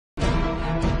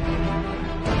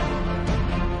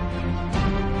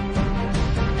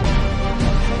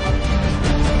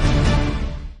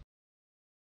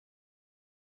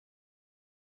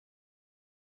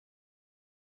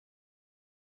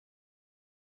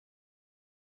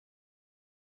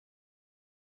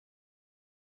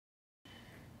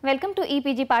Welcome to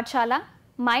EPG Pathshala.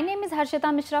 My name is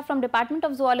Harshita Mishra from Department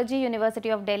of Zoology, University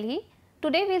of Delhi.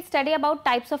 Today we will study about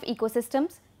types of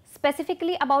ecosystems,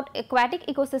 specifically about aquatic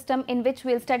ecosystem, in which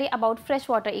we will study about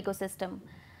freshwater ecosystem.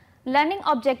 Learning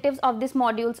objectives of these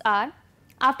modules are: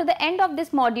 after the end of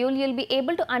this module, you will be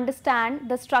able to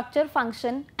understand the structure,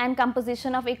 function and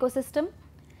composition of ecosystem,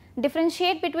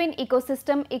 differentiate between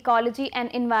ecosystem, ecology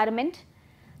and environment,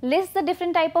 list the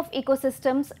different type of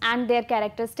ecosystems and their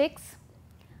characteristics,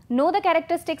 know the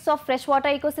characteristics of freshwater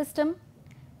ecosystem,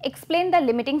 explain the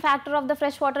limiting factor of the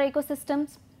freshwater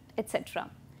ecosystems, etc.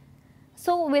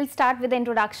 So, we will start with the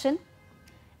introduction.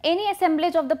 Any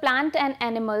assemblage of the plant and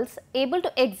animals able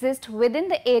to exist within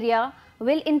the area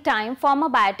will in time form a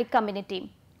biotic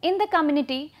community. In the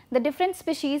community, the different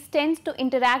species tends to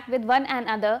interact with one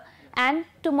another and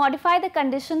to modify the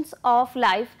conditions of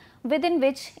life within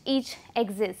which each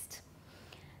exists.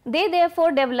 They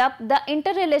therefore develop the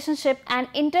interrelationship and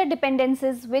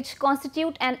interdependencies which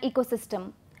constitute an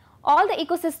ecosystem. All the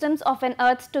ecosystems of an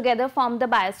earth together form the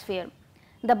biosphere.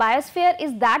 The biosphere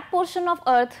is that portion of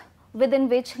earth within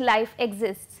which life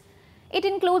exists. It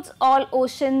includes all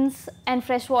oceans and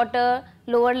freshwater,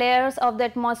 lower layers of the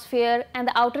atmosphere and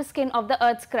the outer skin of the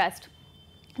earth's crust,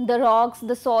 the rocks,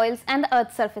 the soils and the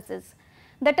earth's surfaces.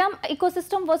 The term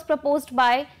ecosystem was proposed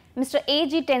by Mr.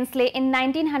 A.G. Tensley in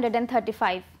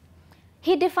 1935.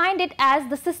 He defined it as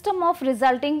the system of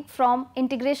resulting from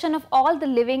integration of all the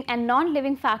living and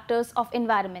non-living factors of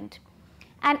environment.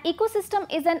 An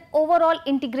ecosystem is an overall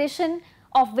integration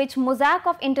of which mosaic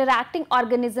of interacting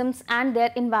organisms and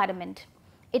their environment.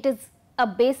 It is a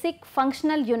basic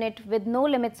functional unit with no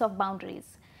limits of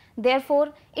boundaries.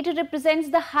 Therefore, it represents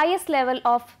the highest level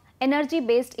of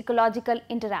energy-based ecological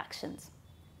interactions.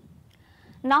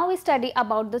 Now we study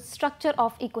about the structure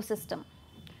of ecosystem.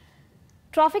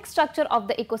 Trophic structure of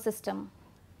the ecosystem.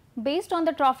 Based on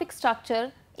the trophic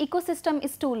structure, ecosystem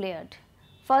is two-layered.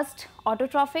 First,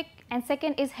 autotrophic and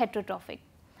second is heterotrophic.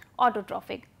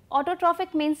 Autotrophic.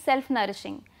 Autotrophic means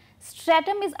self-nourishing.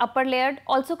 Stratum is upper layered,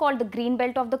 also called the green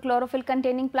belt of the chlorophyll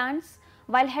containing plants,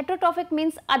 while heterotrophic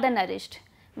means other nourished,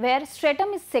 where stratum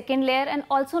is second layer and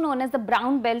also known as the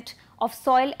brown belt of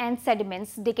soil and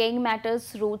sediments, decaying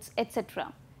matters, roots,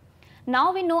 etc.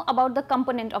 Now we know about the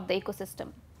component of the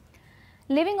ecosystem.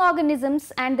 Living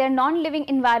organisms and their non-living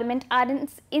environment are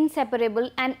inseparable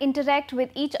and interact with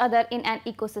each other in an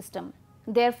ecosystem.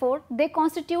 Therefore, they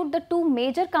constitute the two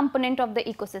major components of the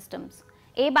ecosystems,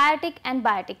 abiotic and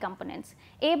biotic components.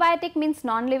 Abiotic means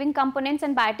non-living components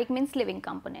and biotic means living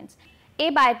components.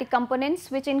 Abiotic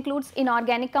components, which includes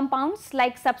inorganic compounds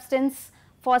like substance,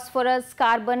 phosphorus,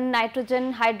 carbon,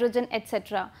 nitrogen, hydrogen,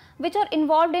 etc., which are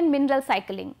involved in mineral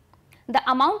cycling. The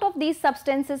amount of these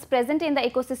substances present in the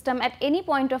ecosystem at any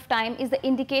point of time is the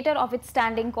indicator of its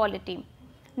standing quality.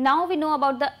 Now we know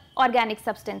about the organic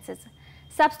substances.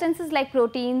 Substances like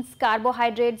proteins,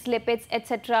 carbohydrates, lipids,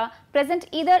 etc. present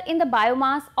either in the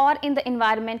biomass or in the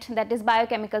environment, that is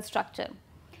biochemical structure.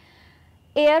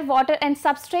 Air, water and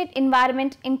substrate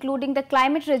environment, including the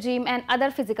climate regime and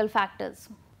other physical factors.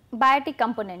 Biotic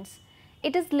components.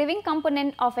 It is living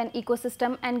component of an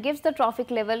ecosystem and gives the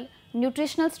trophic level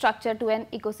nutritional structure to an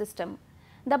ecosystem.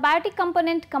 The biotic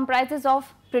component comprises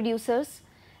of producers.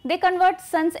 They convert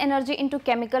sun's energy into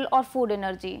chemical or food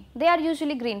energy. They are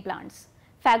usually green plants.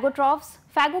 Phagotrophs,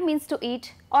 phago means to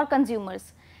eat, or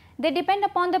consumers. They depend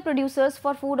upon the producers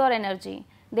for food or energy.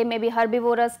 They may be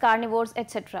herbivorous, carnivores,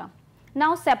 etc.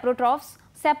 Now saprotrophs,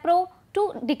 sapro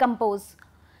to decompose.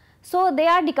 So they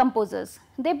are decomposers.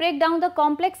 They break down the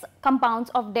complex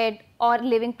compounds of dead or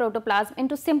living protoplasm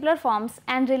into simpler forms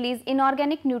and release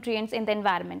inorganic nutrients in the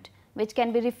environment, which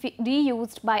can be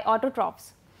reused by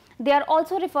autotrophs. They are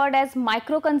also referred as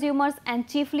micro-consumers and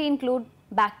chiefly include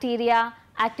bacteria,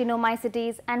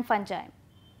 actinomycetes and fungi.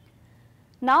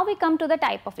 Now we come to the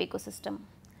type of ecosystem.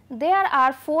 There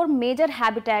are four major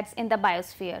habitats in the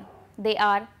biosphere. They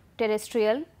are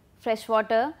terrestrial,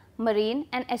 freshwater, marine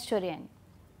and estuarine.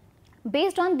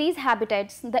 Based on these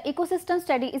habitats, the ecosystem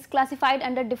study is classified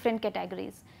under different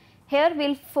categories. Here we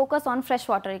will focus on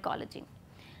freshwater ecology.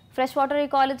 Freshwater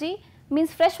ecology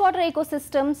means freshwater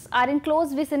ecosystems are in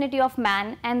close vicinity of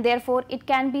man and therefore it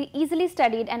can be easily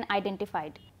studied and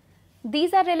identified.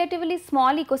 These are relatively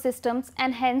small ecosystems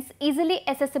and hence easily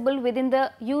accessible within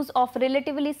the use of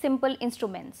relatively simple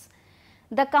instruments.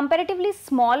 The comparatively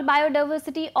small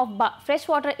biodiversity of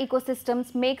freshwater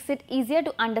ecosystems makes it easier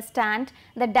to understand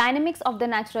the dynamics of the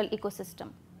natural ecosystem.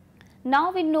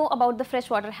 Now we know about the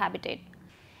freshwater habitat.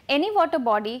 Any water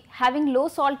body having low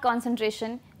salt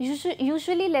concentration,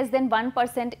 usually less than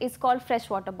 1%, is called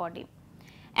freshwater body.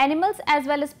 Animals as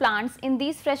well as plants in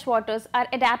these freshwaters are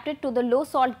adapted to the low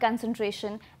salt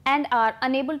concentration and are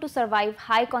unable to survive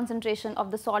high concentration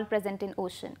of the salt present in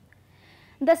ocean.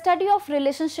 The study of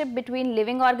relationship between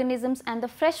living organisms and the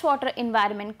freshwater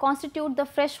environment constitute the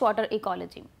freshwater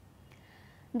ecology.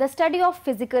 The study of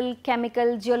physical,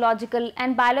 chemical, geological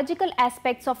and biological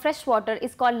aspects of freshwater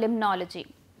is called limnology.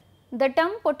 The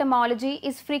term potamology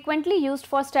is frequently used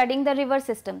for studying the river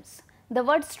systems. The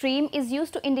word stream is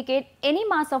used to indicate any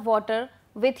mass of water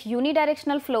with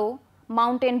unidirectional flow,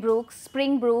 mountain brooks,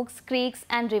 spring brooks, creeks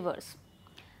and rivers.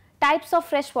 Types of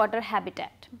freshwater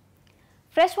habitat.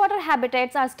 Freshwater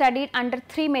habitats are studied under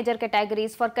three major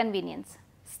categories for convenience.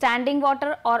 Standing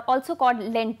water, or also called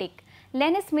lentic.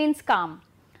 Lenis means calm.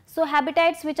 So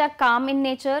habitats which are calm in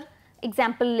nature,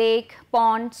 example lake,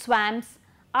 pond, swamps,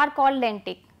 are called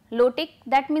lentic. Lotic,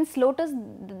 that means lotus,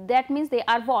 that means they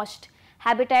are washed.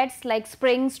 Habitats like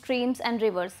springs, streams and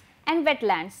rivers. And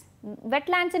wetlands.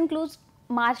 Wetlands includes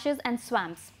marshes and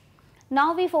swamps.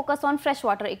 Now we focus on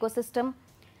freshwater ecosystem.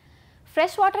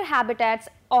 Freshwater habitats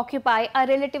occupy a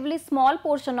relatively small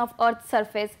portion of Earth's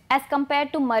surface as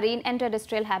compared to marine and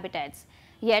terrestrial habitats.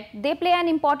 Yet, they play an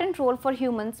important role for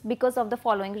humans because of the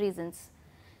following reasons.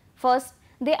 First,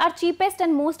 they are cheapest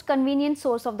and most convenient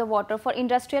source of the water for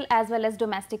industrial as well as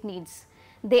domestic needs.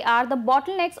 They are the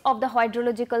bottlenecks of the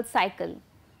hydrological cycle.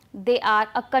 They are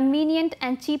a convenient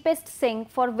and cheapest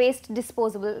sink for waste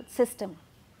disposal system.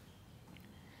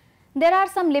 There are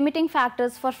some limiting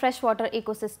factors for freshwater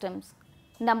ecosystems.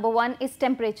 Number one is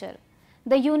temperature.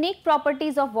 The unique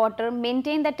properties of water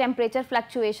maintain the temperature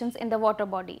fluctuations in the water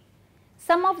body.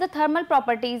 Some of the thermal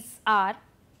properties are: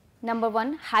 number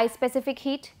one, high specific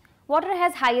heat. Water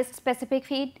has highest specific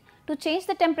heat. To change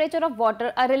the temperature of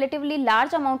water, a relatively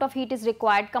large amount of heat is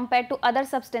required compared to other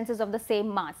substances of the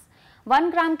same mass.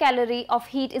 1 gram calorie of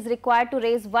heat is required to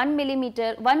raise 1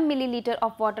 milliliter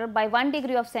of water by 1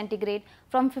 degree of centigrade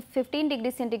from 15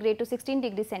 degrees centigrade to 16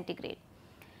 degrees centigrade.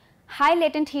 High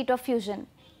latent heat of fusion.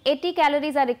 80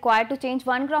 calories are required to change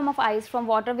 1 gram of ice from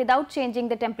water without changing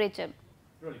the temperature.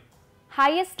 Really?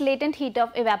 Highest latent heat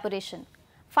of evaporation.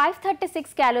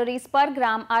 536 calories per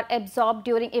gram are absorbed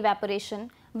during evaporation,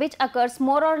 which occurs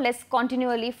more or less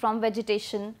continually from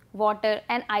vegetation, water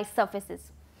and ice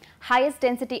surfaces. Highest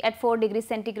density at 4 degrees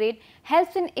centigrade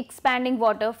helps in expanding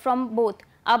water from both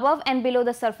above and below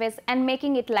the surface and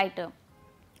making it lighter.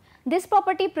 This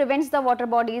property prevents the water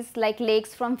bodies like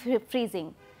lakes from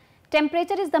freezing.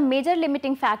 Temperature is the major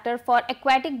limiting factor for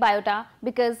aquatic biota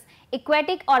because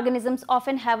aquatic organisms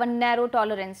often have a narrow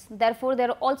tolerance. Therefore, they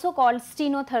are also called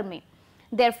stenothermy.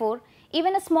 Therefore,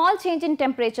 even a small change in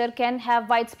temperature can have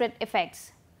widespread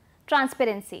effects.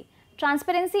 Transparency.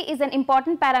 Transparency is an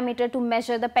important parameter to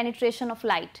measure the penetration of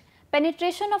light.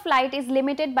 Penetration of light is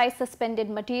limited by suspended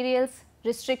materials,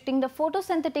 restricting the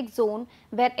photosynthetic zone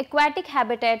where aquatic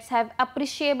habitats have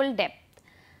appreciable depth.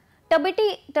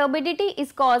 Turbidity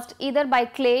is caused either by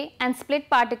clay and split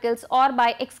particles or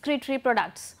by excretory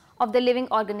products of the living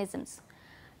organisms.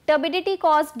 Turbidity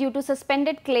caused due to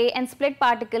suspended clay and split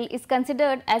particle is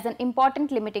considered as an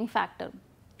important limiting factor.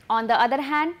 On the other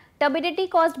hand, turbidity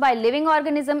caused by living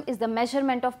organism is the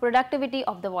measurement of productivity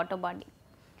of the water body.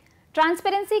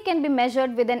 Transparency can be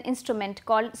measured with an instrument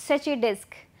called Secchi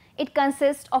disc. It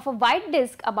consists of a white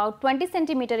disc about 20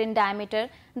 cm in diameter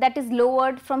that is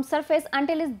lowered from surface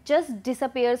until it just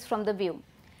disappears from the view.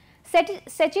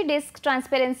 Secchi disc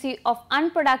transparency of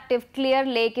unproductive clear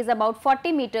lake is about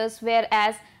 40 meters,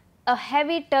 whereas a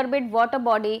heavy turbid water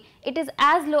body it is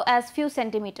as low as few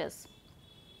centimeters.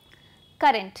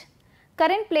 Current.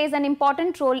 Current plays an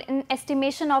important role in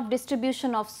estimation of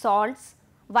distribution of salts,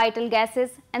 vital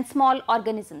gases and small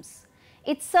organisms.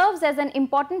 It serves as an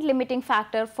important limiting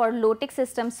factor for lotic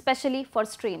systems, especially for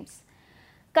streams.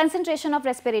 Concentration of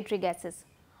respiratory gases.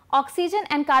 Oxygen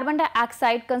and carbon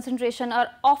dioxide concentration are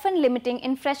often limiting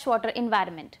in freshwater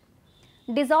environment.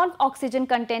 Dissolved oxygen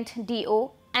content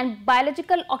DO and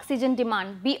biological oxygen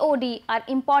demand BOD are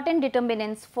important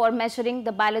determinants for measuring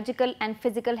the biological and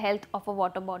physical health of a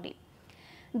water body.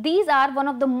 These are one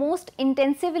of the most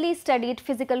intensively studied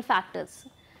physical factors.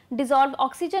 Dissolved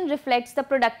oxygen reflects the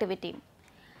productivity.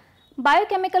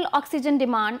 Biochemical oxygen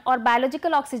demand or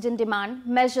biological oxygen demand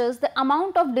measures the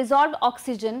amount of dissolved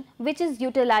oxygen which is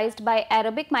utilized by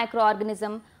aerobic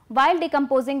microorganism while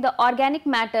decomposing the organic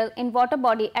matter in water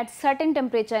body at certain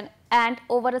temperature and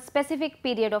over a specific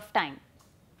period of time.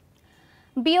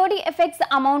 BOD affects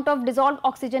the amount of dissolved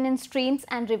oxygen in streams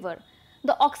and river.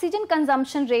 The oxygen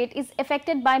consumption rate is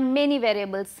affected by many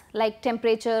variables like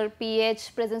temperature,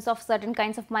 pH, presence of certain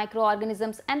kinds of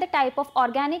microorganisms and the type of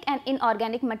organic and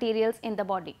inorganic materials in the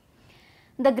body.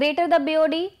 The greater the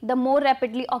BOD, the more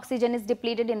rapidly oxygen is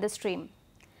depleted in the stream.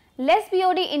 Less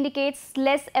BOD indicates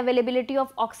less availability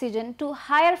of oxygen to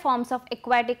higher forms of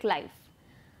aquatic life.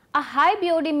 A high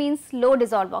BOD means low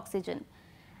dissolved oxygen.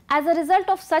 As a result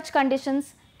of such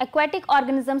conditions, aquatic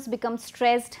organisms become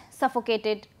stressed,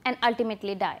 suffocated, and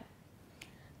ultimately die.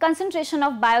 Concentration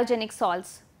of biogenic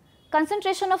salts.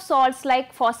 Concentration of salts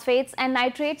like phosphates and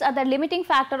nitrates are the limiting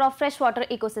factor of freshwater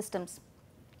ecosystems.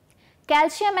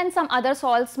 Calcium and some other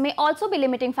salts may also be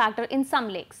limiting factor in some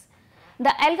lakes.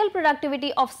 The algal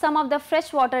productivity of some of the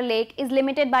freshwater lake is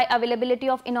limited by availability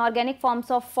of inorganic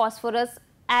forms of phosphorus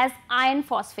as iron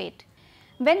phosphate.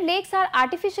 When lakes are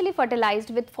artificially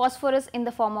fertilized with phosphorus in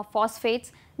the form of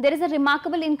phosphates, there is a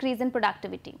remarkable increase in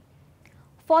productivity.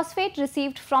 Phosphate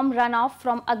received from runoff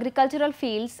from agricultural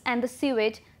fields and the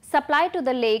sewage supplied to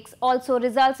the lakes also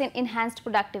results in enhanced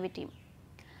productivity.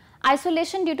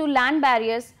 Isolation due to land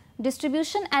barriers,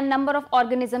 distribution and number of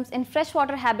organisms in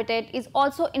freshwater habitat is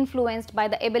also influenced by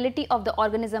the ability of the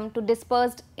organism to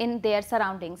disperse in their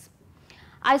surroundings.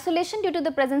 Isolation due to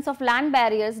the presence of land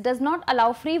barriers does not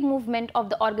allow free movement of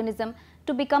the organism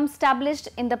to become established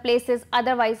in the places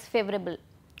otherwise favorable.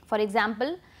 For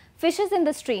example, fishes in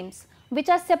the streams, which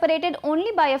are separated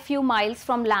only by a few miles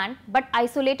from land but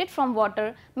isolated from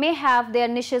water, may have their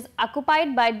niches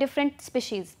occupied by different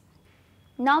species.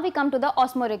 Now we come to the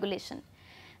osmoregulation.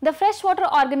 The freshwater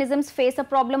organisms face a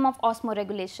problem of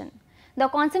osmoregulation. The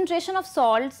concentration of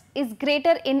salts is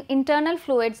greater in internal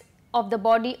fluids of the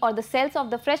body or the cells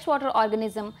of the freshwater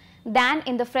organism than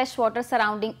in the freshwater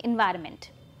surrounding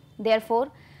environment. Therefore,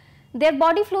 their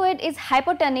body fluid is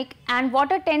hypotonic and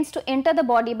water tends to enter the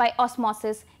body by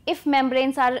osmosis if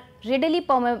membranes are readily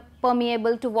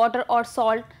permeable to water, or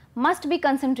salt must be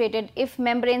concentrated if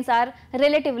membranes are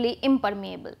relatively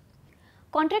impermeable.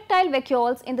 Contractile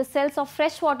vacuoles in the cells of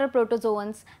freshwater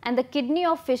protozoans and the kidney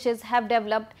of fishes have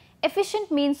developed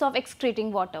efficient means of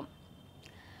excreting water.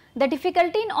 The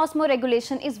difficulty in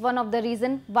osmoregulation is one of the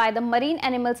reasons why the marine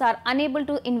animals are unable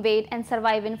to invade and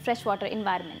survive in freshwater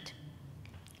environment.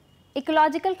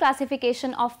 Ecological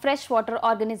classification of freshwater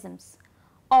organisms.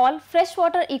 All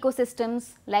freshwater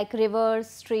ecosystems like rivers,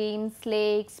 streams,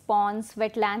 lakes, ponds,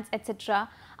 wetlands, etc.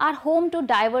 are home to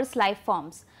diverse life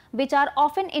forms which are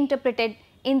often interpreted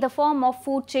in the form of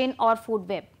food chain or food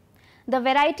web. The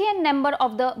variety and number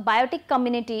of the biotic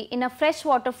community in a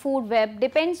freshwater food web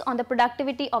depends on the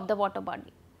productivity of the water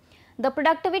body. The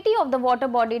productivity of the water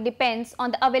body depends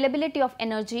on the availability of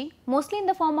energy, mostly in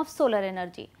the form of solar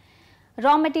energy,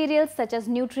 raw materials such as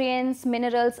nutrients,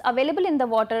 minerals available in the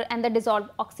water, and the dissolved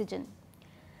oxygen.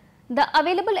 The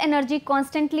available energy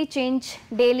constantly change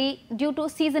daily due to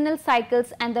seasonal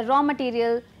cycles, and the raw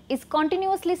material is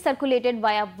continuously circulated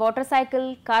via water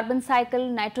cycle, carbon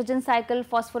cycle, nitrogen cycle,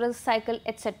 phosphorus cycle,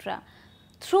 etc.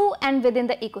 through and within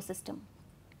the ecosystem.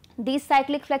 These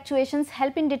cyclic fluctuations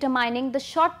help in determining the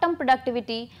short-term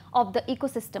productivity of the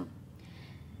ecosystem.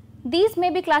 These may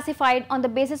be classified on the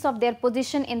basis of their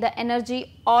position in the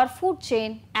energy or food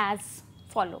chain as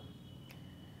follow.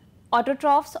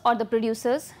 Autotrophs or the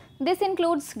producers. This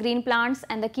includes green plants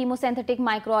and the chemosynthetic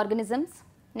microorganisms.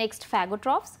 Next,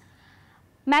 phagotrophs.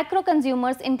 Macro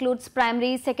consumers includes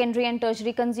primary, secondary and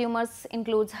tertiary consumers,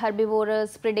 includes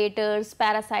herbivores, predators,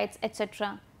 parasites,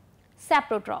 etc.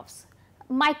 Saprotrophs,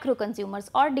 micro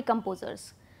consumers or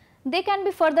decomposers. They can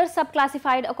be further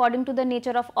subclassified according to the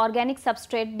nature of organic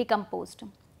substrate decomposed.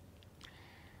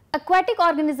 Aquatic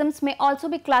organisms may also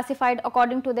be classified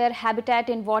according to their habitat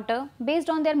in water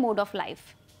based on their mode of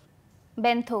life.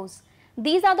 Benthos.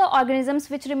 These are the organisms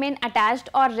which remain attached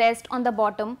or rest on the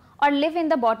bottom or live in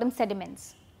the bottom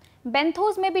sediments.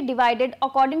 Benthos may be divided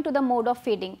according to the mode of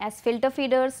feeding as filter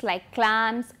feeders like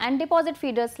clams and deposit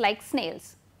feeders like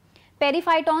snails.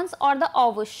 Periphytons or the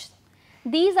ovush.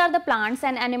 These are the plants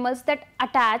and animals that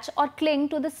attach or cling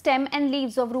to the stem and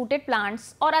leaves of rooted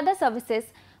plants or other surfaces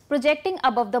projecting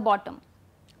above the bottom.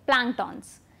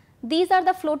 Planktons. These are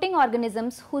the floating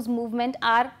organisms whose movement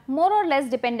are more or less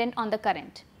dependent on the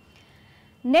current.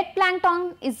 Net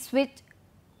plankton is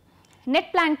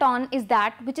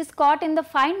that which is caught in the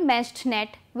fine meshed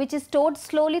net which is towed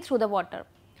slowly through the water.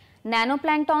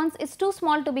 Nanoplanktons is too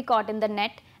small to be caught in the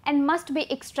net and must be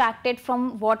extracted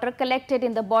from water collected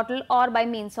in the bottle or by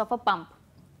means of a pump.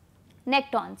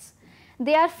 Nectons.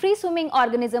 They are free swimming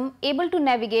organisms able to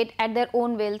navigate at their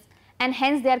own wills, and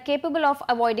hence they are capable of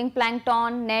avoiding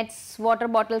plankton, nets, water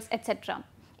bottles, etc.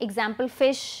 Example,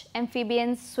 fish,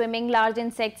 amphibians, swimming large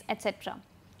insects, etc.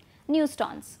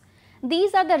 Neustons.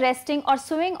 These are the resting or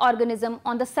swimming organisms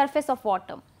on the surface of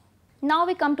water. Now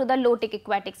we come to the low-tech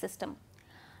aquatic system.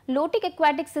 Lotic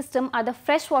aquatic system are the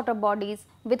freshwater bodies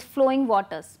with flowing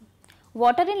waters.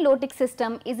 Water in lotic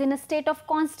system is in a state of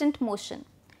constant motion.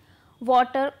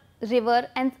 Water in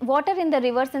the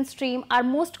rivers and stream are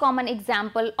most common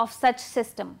example of such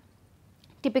system.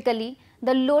 Typically,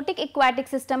 the lotic aquatic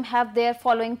system have their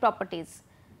following properties.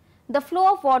 The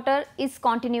flow of water is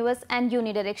continuous and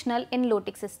unidirectional in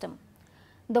lotic system.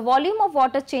 The volume of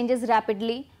water changes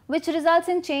rapidly, which results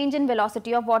in change in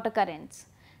velocity of water currents.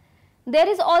 There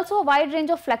is also a wide range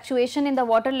of fluctuation in the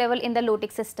water level in the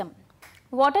lotic system.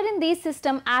 Water in these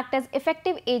systems act as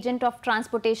effective agent of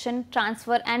transportation,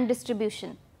 transfer and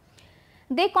distribution.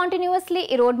 They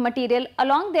continuously erode material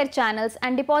along their channels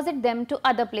and deposit them to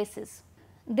other places.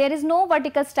 There is no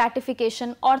vertical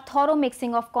stratification or thorough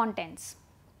mixing of contents.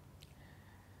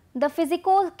 The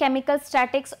physico-chemical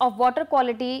statics of water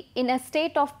quality in a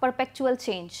state of perpetual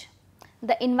change.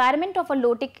 The environment of a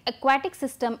lotic aquatic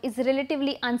system is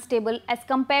relatively unstable as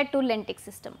compared to lentic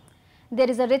system. There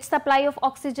is a rich supply of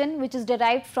oxygen which is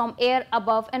derived from air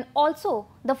above and also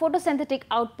the photosynthetic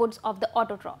outputs of the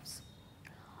autotrophs.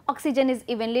 Oxygen is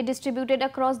evenly distributed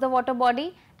across the water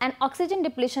body and oxygen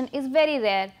depletion is very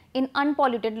rare in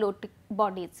unpolluted lotic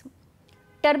bodies.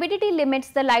 Turbidity limits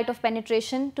the light of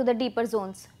penetration to the deeper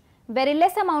zones. Very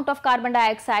less amount of carbon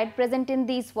dioxide present in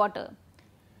these water.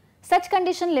 Such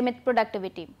condition limit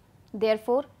productivity.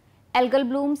 Therefore, algal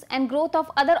blooms and growth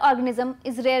of other organisms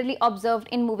is rarely observed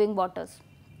in moving waters.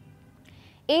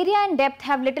 Area and depth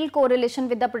have little correlation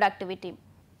with the productivity.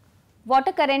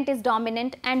 Water current is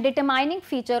dominant and determining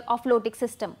feature of lotic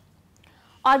system.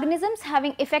 Organisms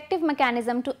having effective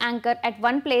mechanism to anchor at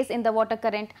one place in the water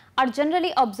current are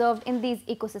generally observed in these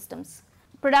ecosystems.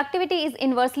 Productivity is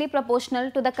inversely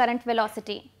proportional to the current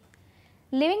velocity.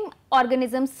 Living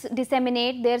organisms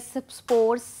disseminate their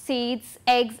spores, seeds,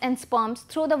 eggs and sperms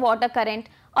through the water current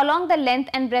along the length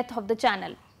and breadth of the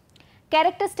channel.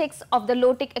 Characteristics of the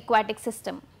lotic aquatic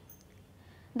system.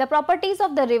 The properties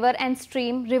of the river and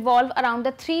stream revolve around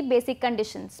the three basic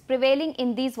conditions prevailing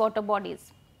in these water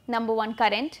bodies. Number 1,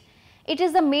 current. It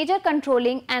is the major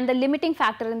controlling and the limiting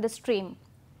factor in the stream.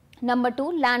 Number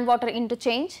 2, land water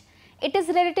interchange. It is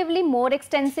relatively more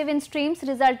extensive in streams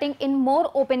resulting in more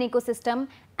open ecosystem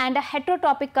and a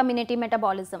heterotrophic community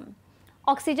metabolism.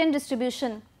 Oxygen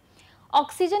distribution.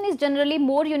 Oxygen is generally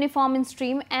more uniform in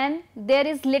stream and there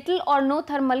is little or no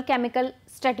thermal chemical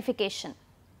stratification.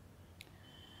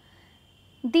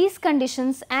 These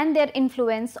conditions and their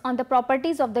influence on the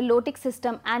properties of the lotic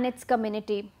system and its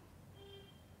community.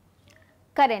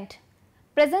 Current.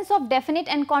 Presence of definite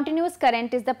and continuous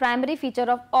current is the primary feature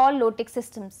of all lotic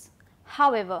systems.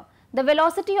 However, the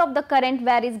velocity of the current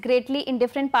varies greatly in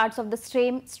different parts of the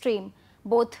stream,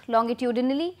 both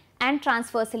longitudinally and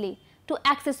transversely, to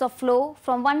axis of flow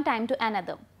from one time to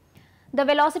another. The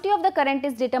velocity of the current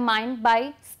is determined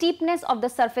by steepness of the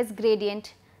surface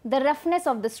gradient, the roughness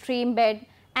of the stream bed,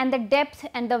 and the depth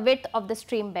and the width of the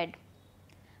stream bed.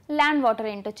 Land water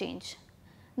interchange.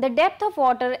 The depth of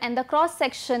water and the cross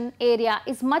section area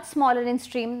is much smaller in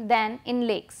stream than in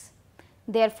lakes.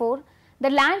 Therefore, the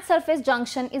land surface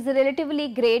junction is relatively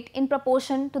great in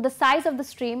proportion to the size of the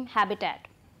stream habitat.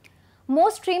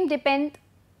 Most streams depend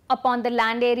upon the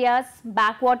land areas,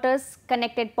 backwaters,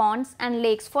 connected ponds and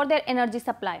lakes for their energy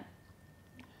supply.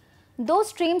 Those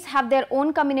streams have their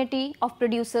own community of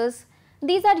producers.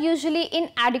 These are usually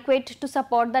inadequate to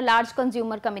support the large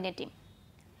consumer community.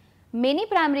 Many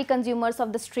primary consumers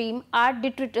of the stream are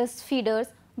detritus feeders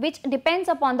which depends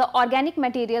upon the organic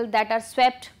material that are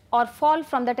swept or fall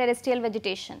from the terrestrial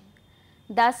vegetation.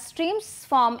 Thus, streams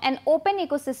form an open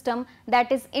ecosystem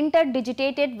that is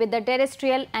interdigitated with the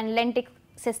terrestrial and lentic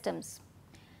systems.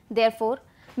 Therefore,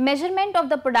 measurement of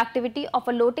the productivity of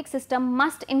a lotic system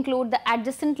must include the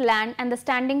adjacent land and the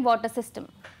standing water system.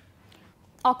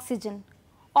 Oxygen.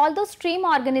 Although stream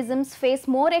organisms face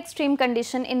more extreme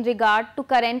condition in regard to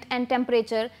current and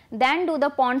temperature than do the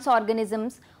ponds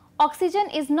organisms, oxygen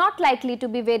is not likely to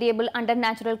be variable under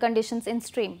natural conditions in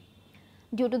stream.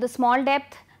 Due to the small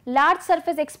depth, large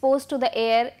surface exposed to the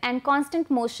air and constant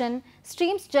motion,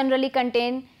 streams generally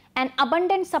contain an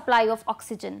abundant supply of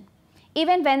oxygen,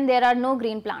 even when there are no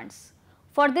green plants.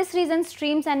 For this reason,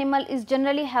 streams animal is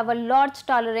generally have a large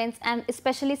tolerance and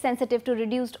especially sensitive to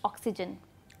reduced oxygen.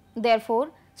 Therefore,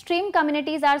 stream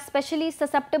communities are specially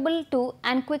susceptible to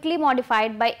and quickly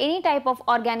modified by any type of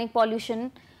organic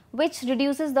pollution which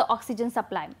reduces the oxygen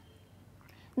supply.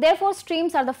 Therefore,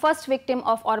 streams are the first victim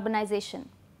of urbanization.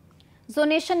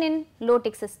 Zonation in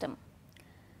lotic system.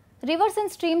 Rivers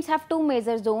and streams have two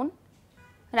major zones.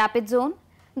 Rapid zone.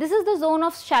 This is the zone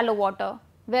of shallow water.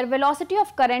 where velocity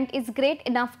of current is great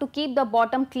enough to keep the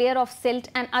bottom clear of silt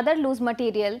and other loose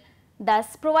material,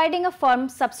 thus providing a firm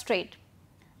substrate.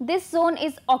 This zone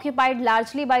is occupied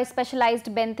largely by specialized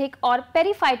benthic or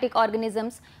periphytic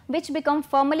organisms which become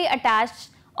firmly attached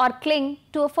or cling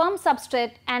to a firm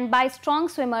substrate and by strong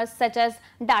swimmers such as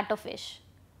darterfish.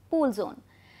 Pool zone.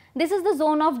 This is the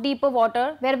zone of deeper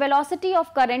water where velocity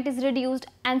of current is reduced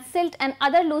and silt and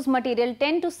other loose material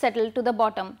tend to settle to the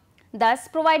bottom, thus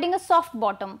providing a soft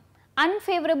bottom,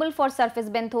 unfavorable for surface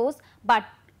benthos but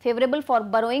favorable for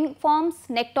burrowing forms,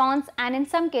 nectons and in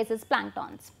some cases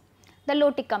planktons. The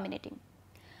lotic community.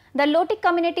 The lotic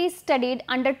community is studied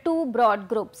under two broad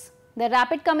groups, the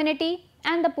rapid community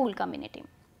and the pool community.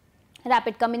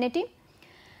 Rapid community.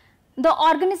 The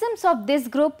organisms of this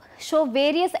group show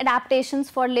various adaptations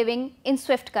for living in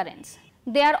swift currents.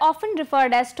 They are often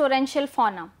referred as torrential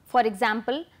fauna, for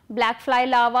example, black fly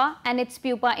larva and its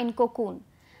pupa in cocoon.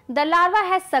 The larva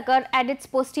has sucker at its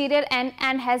posterior end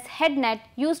and has head net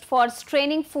used for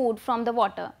straining food from the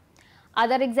water.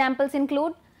 Other examples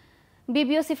include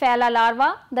Bibiocephala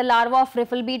larva, the larva of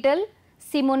riffle beetle,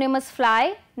 Simonymous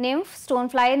fly nymph,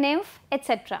 stonefly nymph,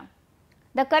 etc.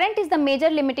 The current is the major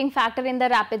limiting factor in the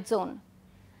rapid zone.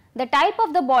 The type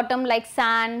of the bottom like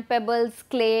sand, pebbles,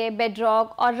 clay,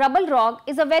 bedrock or rubble rock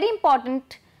is a very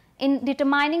important in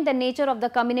determining the nature of the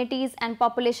communities and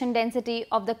population density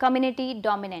of the community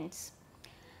dominants.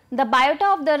 The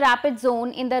biota of the rapid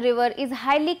zone in the river is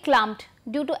highly clumped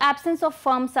due to absence of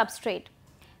firm substrate.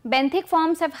 Benthic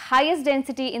forms have highest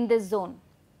density in this zone.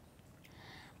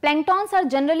 Planktons are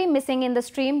generally missing in the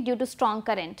stream due to strong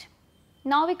current.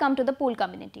 Now we come to the pool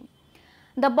community.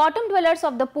 The bottom dwellers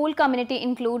of the pool community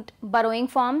include burrowing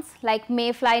forms like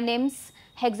mayfly nymphs,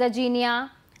 hexagenia,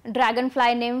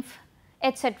 dragonfly nymph,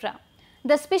 etc.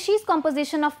 The species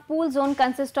composition of pool zone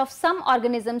consists of some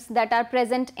organisms that are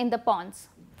present in the ponds.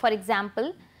 For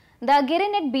example, the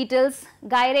aguerinate beetles,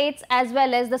 gyrates as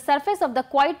well as the surface of the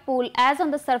quiet pool as on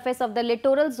the surface of the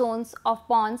littoral zones of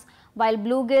ponds, while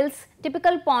bluegills,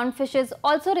 typical pond fishes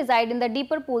also reside in the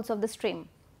deeper pools of the stream.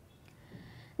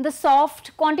 The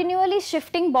soft, continually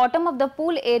shifting bottom of the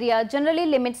pool area generally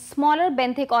limits smaller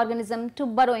benthic organisms to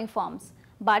burrowing forms,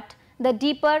 but the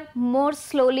deeper, more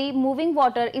slowly moving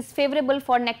water is favorable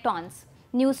for nectons,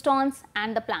 newstones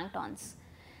and the planktons.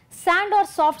 Sand or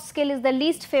soft scale is the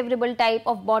least favorable type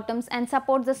of bottoms and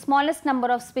supports the smallest number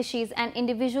of species and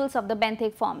individuals of the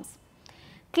benthic forms.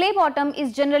 Clay bottom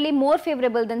is generally more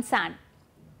favorable than sand.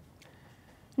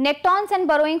 Nectons and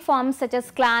burrowing forms such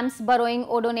as clams, burrowing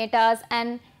odonatas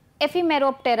and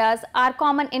ephemeropteras are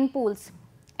common in pools.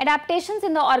 Adaptations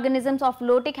in the organisms of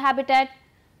lotic habitat,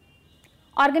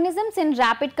 organisms in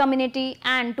rapid community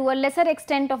and to a lesser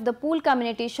extent of the pool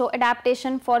community show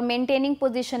adaptation for maintaining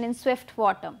position in swift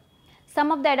water.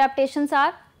 Some of the adaptations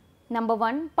are: number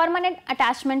 1, permanent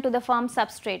attachment to the firm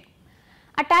substrate.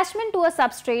 Attachment to a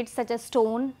substrate such as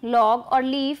stone, log or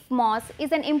leaf moss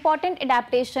is an important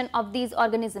adaptation of these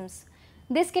organisms.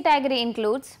 This category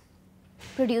includes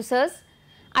producers.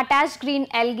 Attached green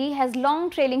algae has long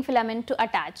trailing filament to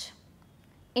attach.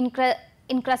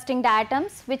 Encrusting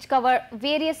diatoms which cover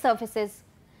various surfaces.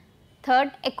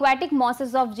 Third, aquatic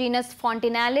mosses of genus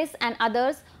Fontinalis and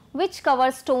others which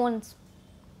cover stones.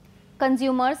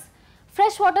 Consumers,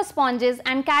 freshwater sponges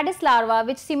and caddis larvae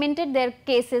which cemented their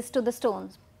cases to the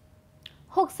stones.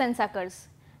 Hooks and suckers.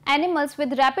 Animals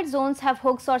with rapid zones have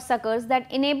hooks or suckers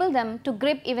that enable them to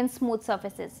grip even smooth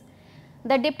surfaces.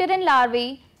 The dipteran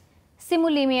larvae,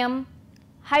 Simulimium,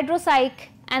 hydrocyc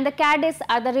and the caddis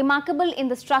are the remarkable in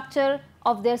the structure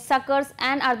of their suckers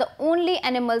and are the only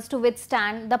animals to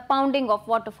withstand the pounding of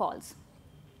waterfalls.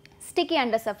 Sticky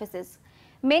undersurfaces.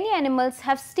 Many animals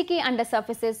have sticky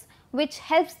undersurfaces which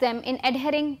helps them in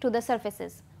adhering to the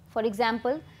surfaces. For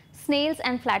example, snails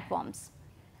and flatworms.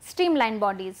 Streamlined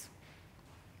bodies.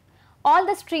 All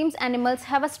the streams animals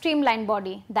have a streamlined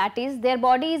body, that is, their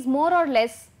body is more or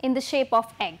less in the shape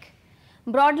of egg,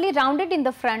 broadly rounded in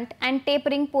the front and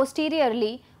tapering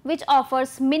posteriorly, which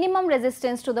offers minimum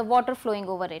resistance to the water flowing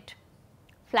over it.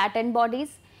 Flattened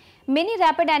bodies. Many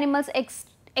rapid animals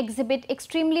exhibit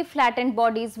extremely flattened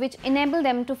bodies which enable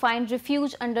them to find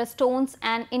refuge under stones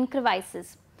and in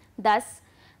crevices. Thus,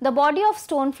 the body of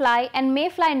stonefly and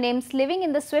mayfly nymphs living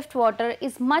in the swift water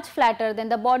is much flatter than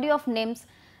the body of nymphs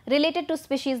related to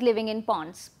species living in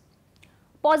ponds.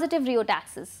 Positive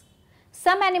rheotaxis.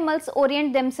 Some animals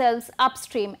orient themselves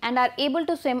upstream and are able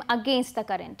to swim against the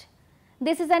current.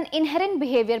 This is an inherent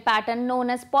behavior pattern known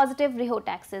as positive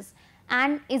rheotaxis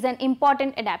and is an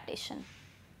important adaptation.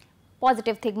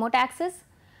 Positive thigmotaxis.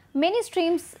 Many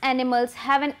streams animals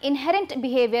have an inherent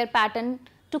behavior pattern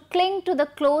to cling to the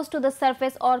close to the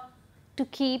surface or to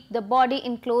keep the body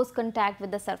in close contact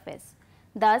with the surface.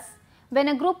 Thus, when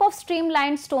a group of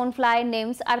streamlined stonefly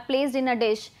nymphs are placed in a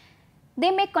dish, they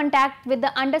make contact with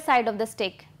the underside of the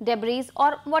stick, debris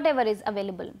or whatever is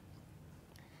available.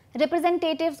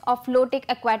 Representatives of lotic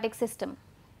aquatic system.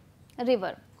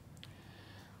 River.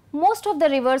 Most of the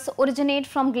rivers originate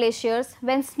from glaciers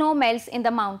when snow melts in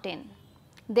the mountain.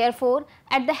 Therefore,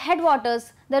 at the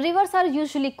headwaters, the rivers are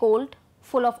usually cold,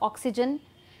 full of oxygen.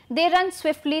 They run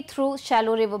swiftly through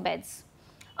shallow riverbeds.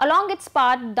 Along its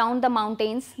path down the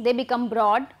mountains, they become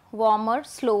broad, warmer,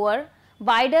 slower,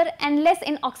 wider and less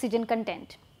in oxygen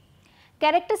content.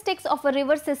 Characteristics of a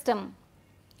river system: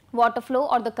 water flow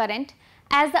or the current.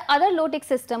 As the other lotic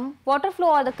system, water flow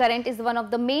or the current is one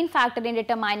of the main factors in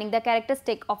determining the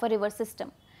characteristic of a river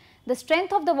system. The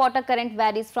strength of the water current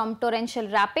varies from torrential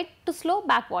rapid to slow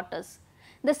backwaters.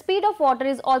 The speed of water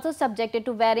is also subjected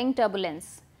to varying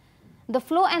turbulence. The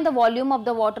flow and the volume of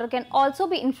the water can also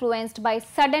be influenced by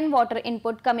sudden water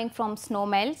input coming from snow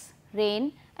melts,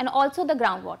 rain and also the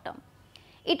groundwater.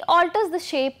 It alters the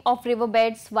shape of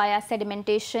riverbeds via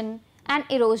sedimentation and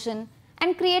erosion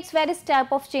and creates various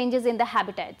types of changes in the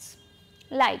habitats.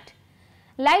 Light.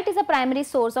 Light is a primary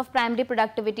source of primary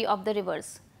productivity of the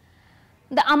rivers.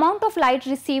 The amount of light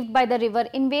received by the river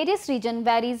in various regions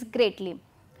varies greatly.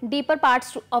 Deeper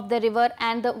parts of the river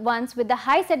and the ones with the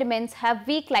high sediments have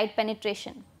weak light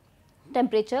penetration.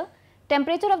 Temperature.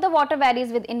 Temperature of the water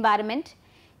varies with environment.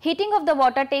 Heating of the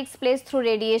water takes place through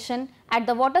radiation at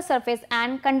the water surface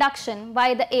and conduction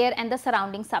by the air and the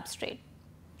surrounding substrate.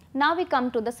 Now we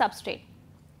come to the substrate.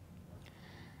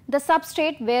 The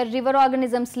substrate where river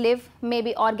organisms live may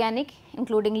be organic,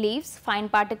 including leaves, fine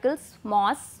particles,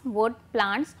 moss, wood,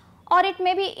 plants, or it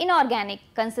may be inorganic,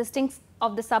 consisting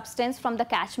of the substance from the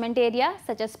catchment area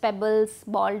such as pebbles,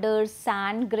 boulders,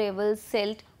 sand, gravel,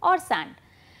 silt or sand.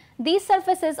 These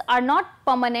surfaces are not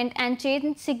permanent and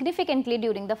change significantly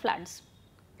during the floods.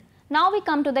 Now we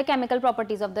come to the chemical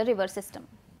properties of the river system.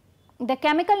 The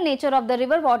chemical nature of the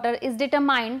river water is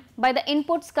determined by the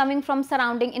inputs coming from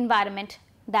surrounding environment,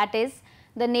 that is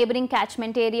the neighboring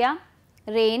catchment area,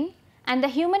 rain and the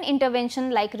human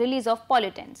intervention like release of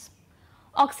pollutants.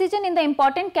 Oxygen is the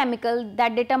important chemical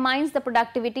that determines the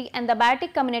productivity and the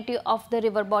biotic community of the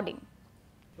river body.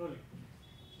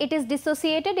 It is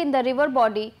dissociated in the river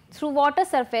body through water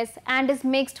surface and is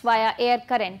mixed via air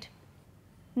current.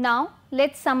 Now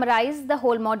let us summarize the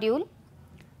whole module.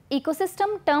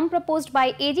 Ecosystem, term proposed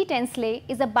by A.G. Tensley,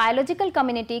 is a biological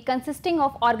community consisting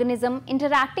of organisms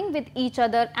interacting with each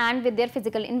other and with their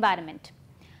physical environment.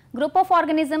 Group of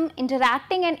organisms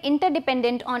interacting and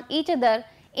interdependent on each other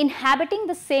inhabiting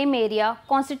the same area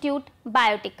constitute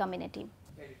biotic community.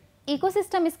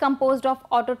 Ecosystem is composed of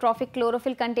autotrophic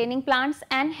chlorophyll containing plants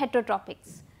and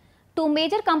heterotropics. Two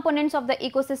major components of the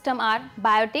ecosystem are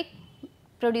biotic,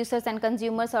 producers and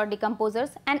consumers or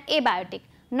decomposers, and abiotic,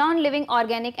 non-living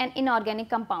organic and inorganic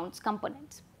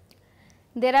components.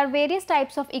 There are various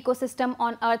types of ecosystem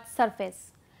on Earth's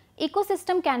surface.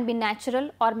 Ecosystem can be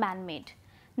natural or man-made.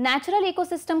 Natural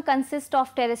ecosystem consists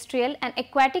of terrestrial and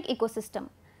aquatic ecosystem.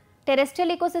 Terrestrial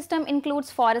ecosystem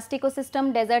includes forest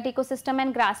ecosystem, desert ecosystem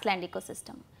and grassland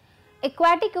ecosystem.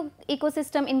 Aquatic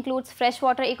ecosystem includes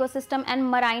freshwater ecosystem and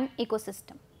marine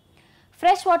ecosystem.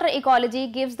 Freshwater ecology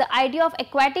gives the idea of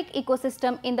aquatic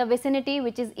ecosystem in the vicinity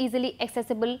which is easily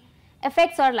accessible,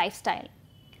 affects our lifestyle.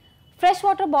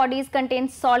 Freshwater bodies contain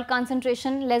salt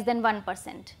concentration less than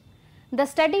 1%. The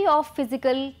study of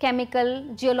physical,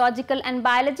 chemical, geological and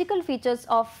biological features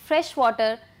of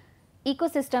freshwater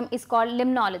ecosystem is called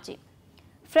limnology.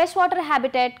 Freshwater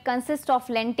habitat consists of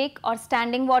lentic or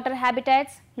standing water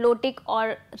habitats, lotic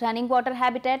or running water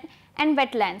habitat and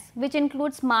wetlands which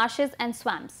includes marshes and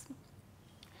swamps.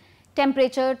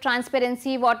 Temperature,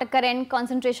 transparency, water current,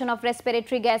 concentration of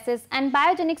respiratory gases and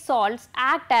biogenic salts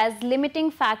act as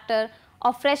limiting factor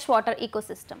of freshwater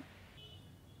ecosystem.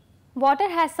 Water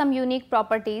has some unique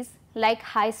properties like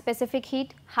high specific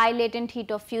heat, high latent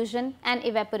heat of fusion and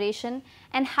evaporation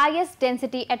and highest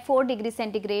density at 4 degrees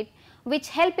centigrade which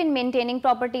help in maintaining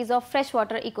properties of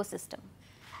freshwater ecosystem.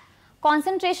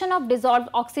 Concentration of dissolved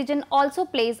oxygen also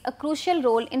plays a crucial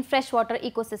role in freshwater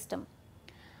ecosystem.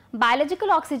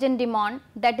 Biological oxygen demand,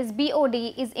 that is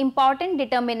BOD, is important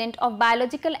determinant of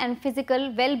biological and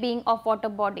physical well-being of water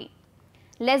body.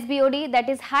 Less BOD, that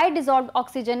is high dissolved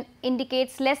oxygen,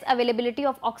 indicates less availability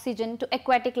of oxygen to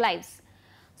aquatic lives.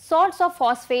 Salts of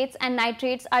phosphates and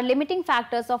nitrates are limiting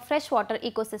factors of freshwater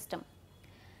ecosystem.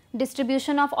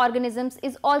 Distribution of organisms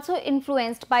is also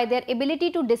influenced by their ability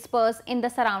to disperse in the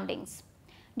surroundings.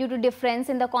 Due to difference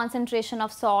in the concentration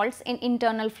of salts in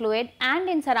internal fluid and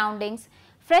in surroundings,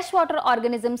 freshwater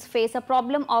organisms face a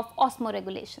problem of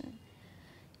osmoregulation.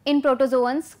 In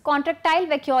protozoans, contractile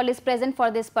vacuole is present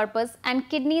for this purpose, and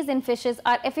kidneys in fishes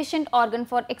are efficient organ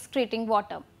for excreting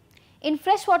water. In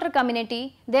freshwater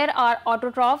community, there are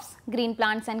autotrophs, green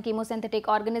plants and chemosynthetic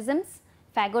organisms,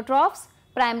 phagotrophs,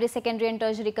 primary, secondary and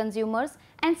tertiary consumers,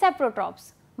 and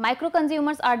saprotrophs.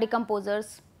 Microconsumers are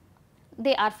decomposers.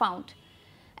 They are found.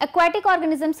 Aquatic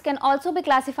organisms can also be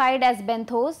classified as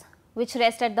benthos, which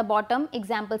rest at the bottom,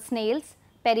 example snails,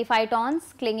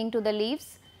 periphytons clinging to the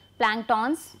leaves,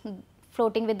 planktons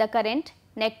floating with the current,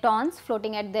 nectons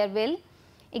floating at their will,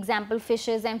 example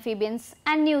fishes, amphibians,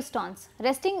 and neustons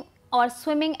resting or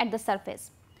swimming at the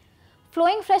surface.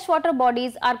 Flowing freshwater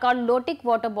bodies are called lotic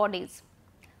water bodies.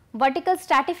 Vertical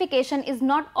stratification is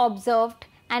not observed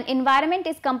and environment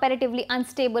is comparatively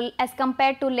unstable as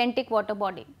compared to lentic water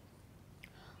body.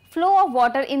 Flow of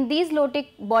water in these lotic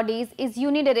bodies is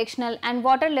unidirectional and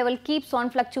water level keeps on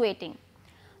fluctuating.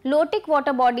 Lotic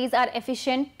water bodies are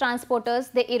efficient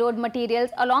transporters. They erode materials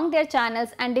along their channels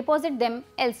and deposit them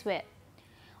elsewhere.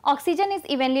 Oxygen is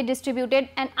evenly distributed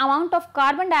and amount of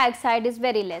carbon dioxide is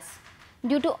very less.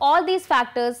 Due to all these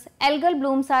factors, algal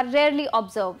blooms are rarely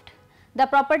observed. The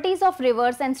properties of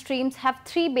rivers and streams have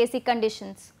three basic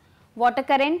conditions: water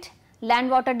current, land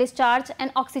water discharge,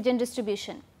 and oxygen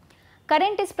distribution.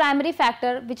 Current is primary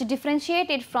factor which differentiates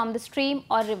it from the stream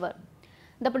or river.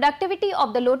 The productivity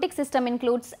of the lotic system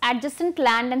includes adjacent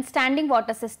land and standing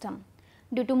water system.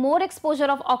 Due to more exposure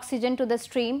of oxygen to the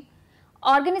stream,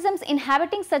 organisms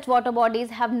inhabiting such water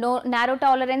bodies have narrow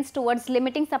tolerance towards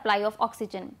limiting supply of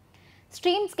oxygen.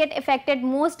 Streams get affected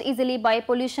most easily by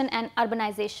pollution and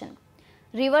urbanization.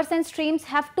 Rivers and streams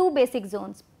have two basic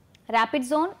zones, rapid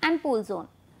zone and pool zone.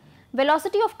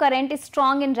 Velocity of current is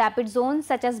strong in rapid zone,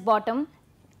 such as bottom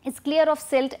is clear of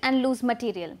silt and loose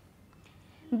material.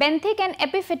 Benthic and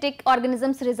epiphytic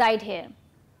organisms reside here.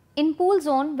 In pool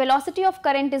zone, velocity of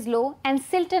current is low and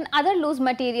silt and other loose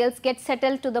materials get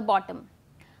settled to the bottom.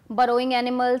 Burrowing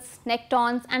animals,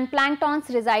 nectons and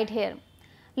planktons reside here.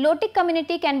 Lotic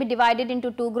community can be divided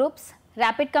into two groups,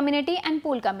 rapid community and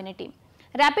pool community.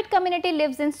 Rapid community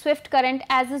lives in swift current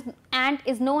and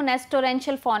is known as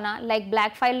torrential fauna like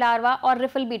blackfile larva or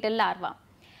riffle beetle larva.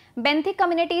 Benthic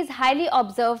community is highly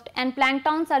observed and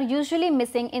planktons are usually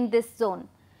missing in this zone.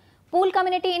 Pool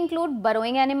community include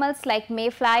burrowing animals like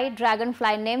mayfly,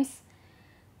 dragonfly nymphs,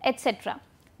 etc.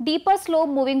 Deeper slope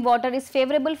moving water is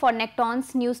favorable for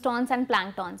nectons, neustons and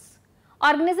planktons.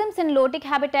 Organisms in lotic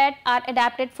habitat are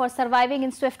adapted for surviving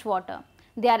in swift water.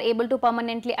 They are able to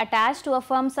permanently attach to a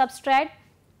firm substrate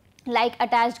like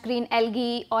attached green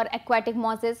algae or aquatic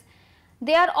mosses.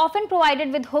 They are often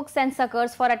provided with hooks and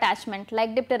suckers for attachment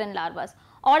like dipteran larvae,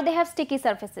 or they have sticky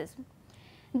surfaces.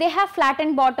 They have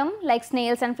flattened bottom like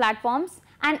snails and platforms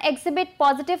and exhibit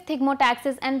positive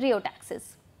thigmotaxis and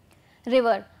rheotaxis.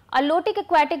 River. A lotic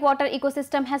aquatic water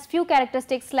ecosystem has few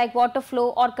characteristics like water flow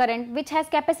or current which has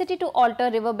capacity to alter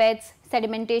riverbeds,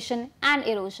 sedimentation and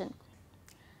erosion.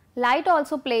 Light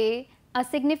also play a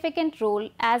significant role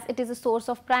as it is a source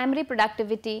of primary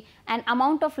productivity, and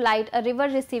amount of light a river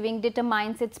receiving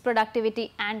determines its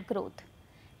productivity and growth.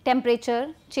 Temperature,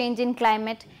 change in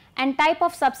climate and type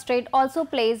of substrate also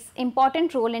plays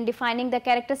important role in defining the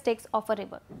characteristics of a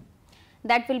river.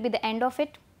 That will be the end of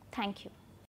it. Thank you.